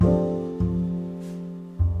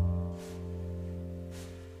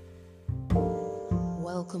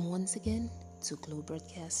Welcome once again to Glow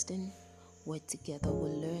Broadcasting, where together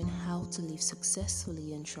we'll learn how to live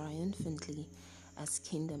successfully and triumphantly as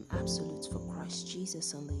kingdom absolutes for Christ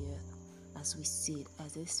Jesus on the earth, as we sit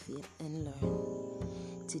at His feet and learn.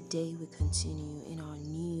 Today we continue in our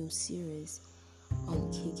new series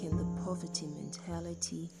on kicking the poverty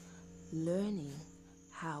mentality, learning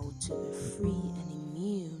how to be free and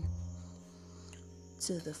immune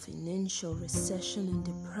to the financial recession and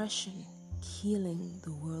depression killing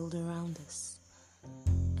the world around us.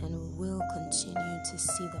 And we will continue to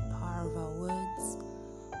see the power of our words,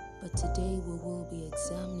 but today we will be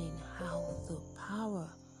examining how the power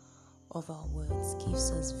of our words gives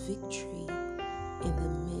us victory in the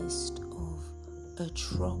midst of a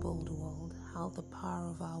troubled world, how the power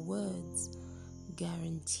of our words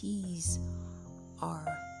guarantees our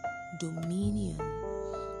dominion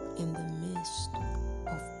in the midst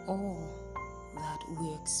of all that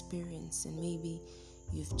we experience. And maybe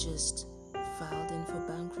you've just filed in for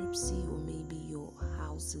bankruptcy, or maybe your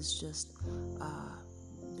house has just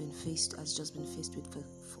been faced with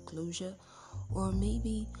foreclosure, or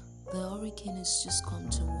maybe the hurricane has just come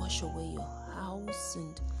to wash away your house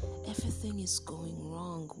and everything is going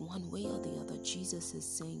wrong one way or the other. Jesus is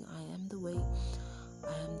saying, I am the way,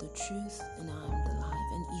 I am the truth, and I am the life.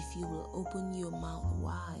 And if you will open your mouth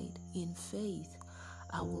wide in faith,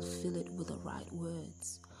 I will fill it with the right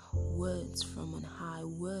words from on high,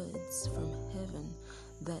 words from heaven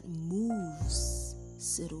that moves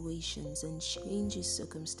situations and changes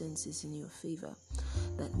circumstances in your favor,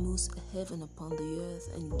 that moves heaven upon the earth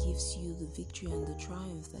and gives you the victory and the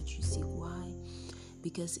triumph that you seek. Why?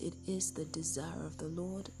 Because it is the desire of the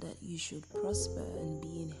Lord that you should prosper and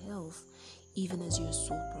be in health, even as your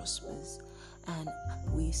soul prospers. And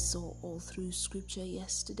we saw all through scripture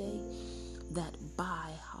yesterday that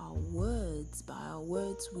by our words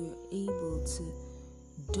we're able to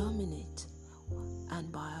dominate,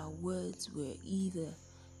 and by our words we're either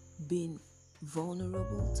being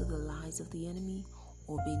vulnerable to the lies of the enemy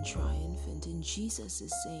or being triumphant. And Jesus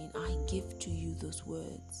is saying, I give to you those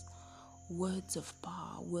words of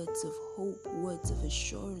power, words of hope, words of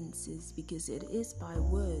assurances, because it is by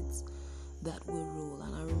words that we rule.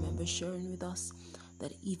 And I remember sharing with us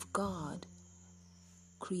that if God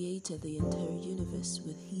created the entire universe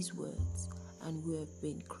with His words, and we have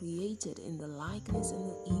been created in the likeness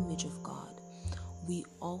and the image of God, we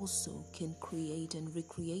also can create and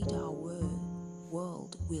recreate our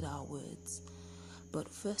world with our words. But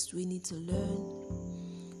first we need to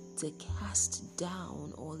learn to cast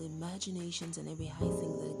down all imaginations and every high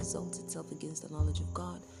thing that exalts itself against the knowledge of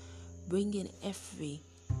God, bringing every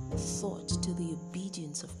thought to the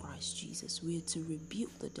obedience of Christ Jesus. We are to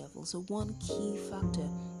rebuke the devil. So one key factor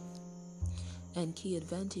and key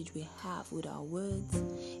advantage we have with our words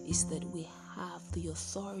is that we have the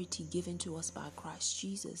authority given to us by Christ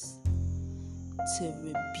Jesus to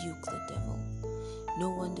rebuke the devil.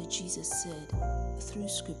 No wonder Jesus said through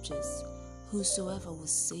scriptures, whosoever will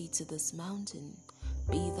say to this mountain,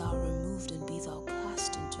 be thou removed and be thou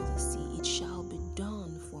cast into the sea, it shall be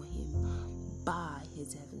done for him by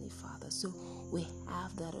his heavenly Father. So we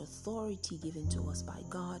have that authority given to us by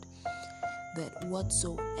God, that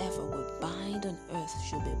whatsoever we bind on earth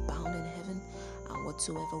should be bound in heaven, and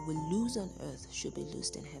whatsoever we loose on earth should be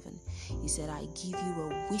loosed in heaven. He said, I give you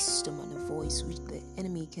a wisdom and a voice which the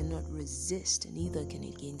enemy cannot resist, neither can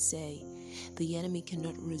it gainsay. The enemy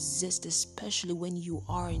cannot resist, especially when you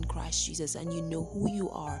are in Christ Jesus and you know who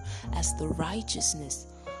you are as the righteousness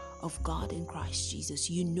of God in Christ Jesus.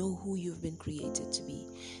 You know who you've been created to be.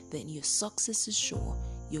 Then your success is sure,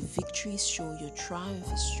 your victory is sure, your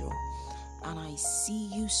triumph is sure. And I see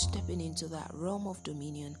you stepping into that realm of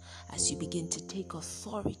dominion as you begin to take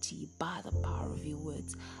authority by the power of your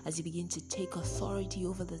words, as you begin to take authority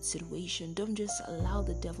over that situation. Don't just allow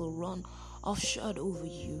the devil run offshore over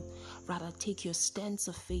you. Rather, take your stance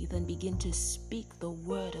of faith and begin to speak the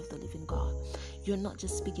word of the living God. You're not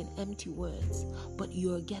just speaking empty words, but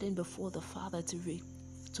you're getting before the Father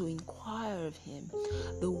to inquire of Him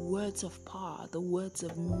the words of power, the words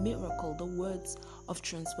of miracle, the words of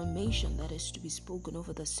transformation that is to be spoken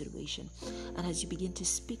over the situation. And as you begin to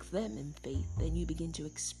speak them in faith, then you begin to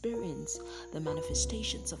experience the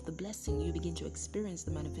manifestations of the blessing. You begin to experience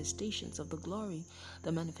the manifestations of the glory,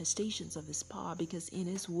 the manifestations of His power, because in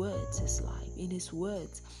His words is life. In His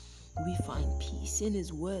words we find peace. In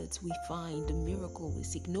His words we find the miracle we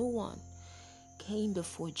seek. No one came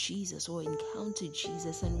before Jesus or encountered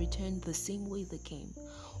Jesus and returned the same way they came.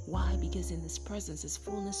 Why? Because in His presence is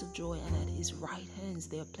fullness of joy, and at His right hands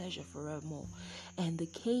there are pleasure forevermore. And they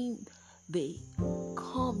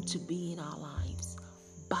come to be in our lives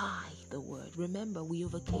by the word. Remember, we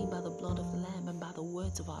overcame by the blood of the Lamb and by the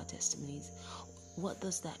words of our testimonies. What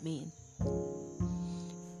does that mean?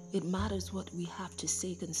 It matters what we have to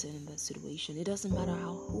say concerning that situation. It doesn't matter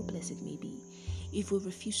how hopeless it may be. If we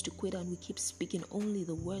refuse to quit and we keep speaking only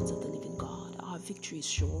the words of the living God, our victory is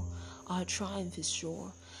sure, our triumph is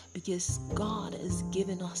sure, because God has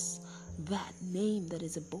given us that name that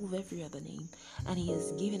is above every other name, and He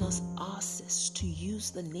has given us access to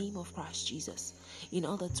use the name of Christ Jesus in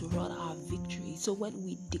order to run our victory. So when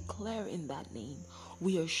we declare in that name,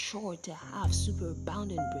 we are sure to have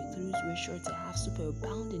superabounding breakthroughs. We're sure to have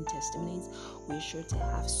superabounding testimonies. We're sure to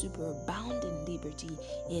have superabounding liberty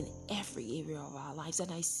in every area of our lives.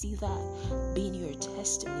 And I see that being your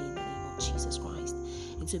testimony in the name of Jesus Christ.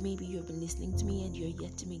 And so maybe you've been listening to me and you're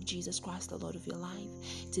yet to make Jesus Christ the Lord of your life.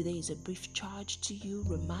 Today is a brief charge to you,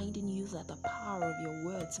 reminding you that the power of your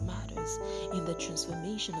words matters in the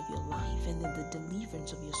transformation of your life and in the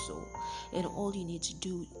deliverance of your soul. And all you need to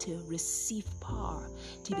do to receive power,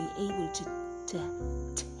 to be able to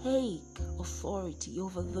take authority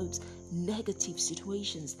over those negative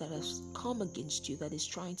situations that have come against you, that is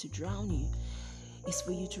trying to drown you, is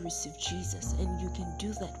for you to receive Jesus. And you can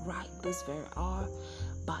do that right this very hour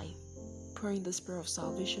by praying this prayer of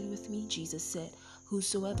salvation with me. Jesus said,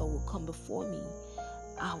 "Whosoever will come before me,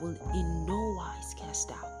 I will in no wise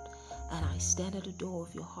cast out. And I stand at the door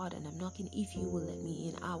of your heart and I'm knocking. If you will let me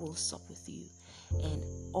in, I will sup with you, and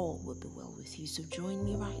all will be well with you." So join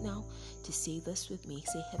me right now to say this with me.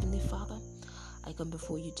 Say, "Heavenly Father, I come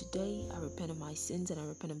before you today. I repent of my sins and I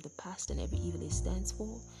repent of the past and every evil it stands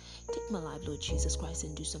for. Take my life, Lord Jesus Christ,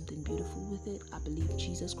 and do something beautiful with it. I believe,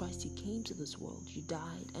 Jesus Christ, you came to this world, you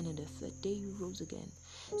died, and on the third day you rose again,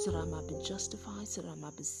 so that I might be justified, so that I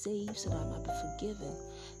might be saved, so that I might be forgiven.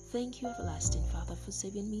 Thank you, everlasting Father, for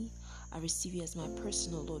saving me. I receive you as my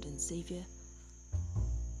personal Lord and Savior.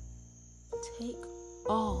 Take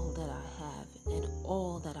all that I have and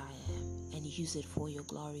all that I am and use it for your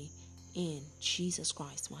glory. In Jesus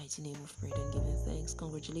Christ's mighty name we've prayed and given thanks.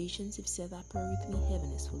 Congratulations, if you said that prayer with me.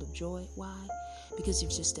 Heaven is full of joy. Why? Because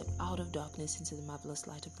you've just stepped out of darkness into the marvelous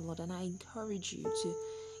light of the Lord. And I encourage you to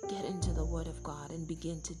get into the Word of God and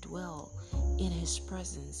begin to dwell in His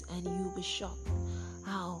presence, and you'll be shocked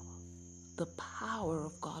how the power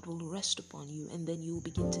of God will rest upon you, and then you will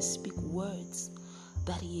begin to speak words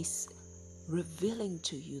that He is revealing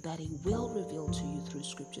to you, that He will reveal to you through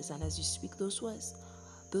scriptures. And as you speak those words,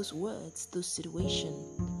 those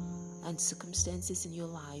situations and circumstances in your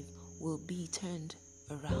life will be turned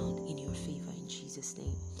around in your favor in Jesus'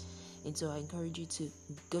 name. And so I encourage you to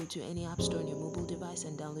go to any app store on your mobile device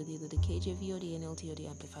and download either the KJV or the NLT or the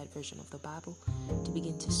Amplified version of the Bible to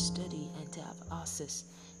begin to study and to have access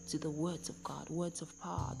to the words of God, words of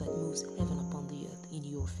power that moves heaven upon the earth in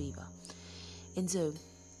your favor. And so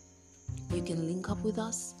you can link up with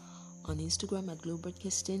us on Instagram at Glow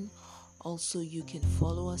Broadcasting. Also, you can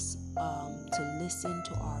follow us to listen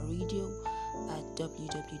to our radio at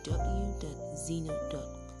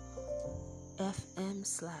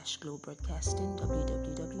www.zeno.fm/Glow Broadcasting,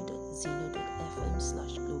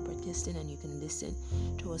 www.zeno.fm/Glow Broadcasting, and you can listen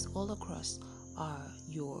to us all across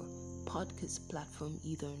your podcast platform,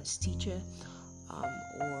 either on Stitcher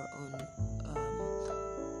or on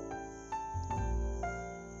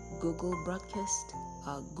Google Broadcast,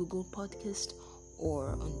 Google Podcast, or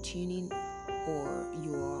on TuneIn, or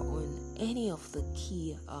you're on any of the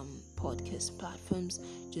key podcast platforms.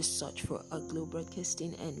 Just search for Glow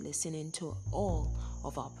Broadcasting and listen into all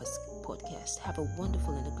of our podcasts. Have a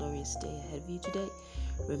wonderful and a glorious day ahead of you today.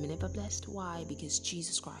 Remain ever blessed. Why? Because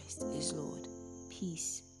Jesus Christ is Lord.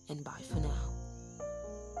 Peace and bye for now.